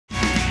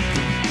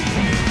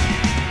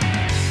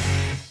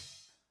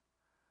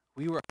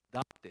We were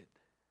adopted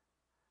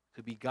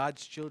to be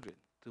God's children,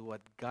 to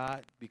what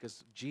God,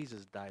 because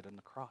Jesus died on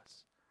the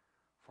cross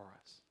for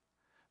us,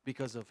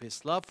 because of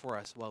his love for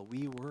us while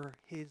we were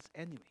his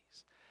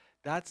enemies.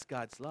 That's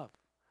God's love.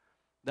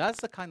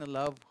 That's the kind of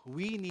love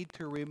we need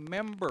to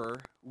remember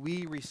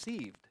we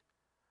received.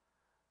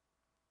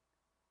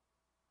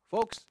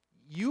 Folks,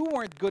 you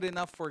weren't good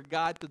enough for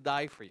God to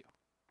die for you.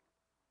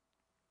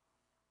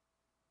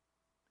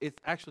 It's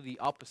actually the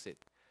opposite.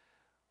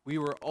 We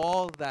were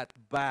all that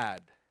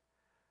bad.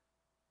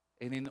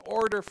 And in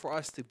order for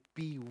us to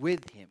be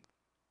with him,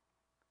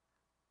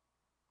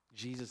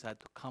 Jesus had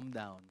to come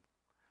down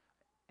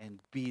and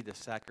be the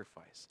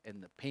sacrifice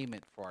and the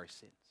payment for our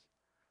sins.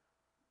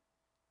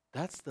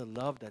 That's the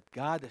love that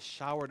God has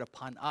showered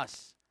upon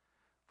us.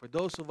 For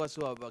those of us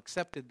who have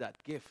accepted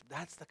that gift,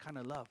 that's the kind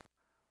of love.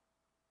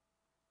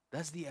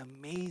 That's the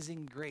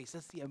amazing grace.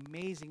 That's the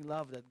amazing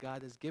love that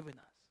God has given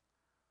us.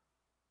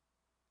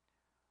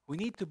 We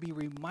need to be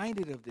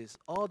reminded of this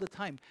all the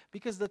time,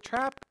 because the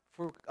trap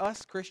for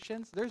us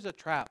Christians, there's a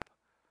trap.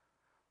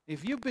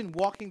 If you've been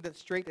walking that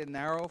straight and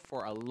narrow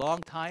for a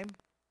long time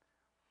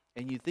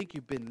and you think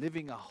you've been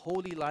living a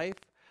holy life,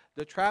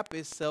 the trap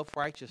is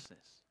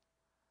self-righteousness.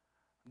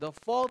 The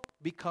fault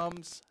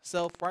becomes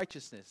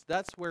self-righteousness.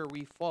 That's where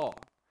we fall.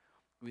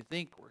 We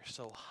think we're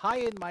so high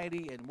and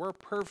mighty and we're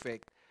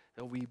perfect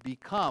that we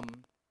become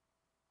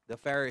the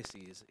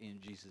Pharisees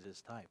in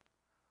Jesus' time.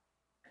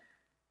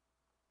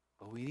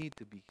 But we need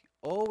to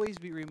always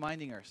be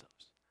reminding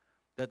ourselves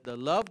that the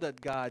love that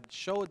God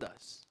showed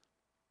us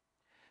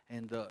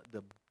and the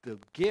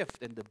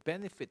gift and the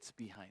benefits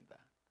behind that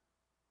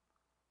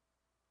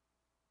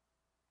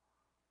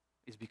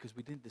is because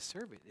we didn't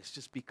deserve it. It's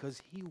just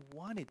because he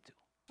wanted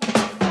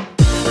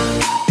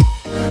to.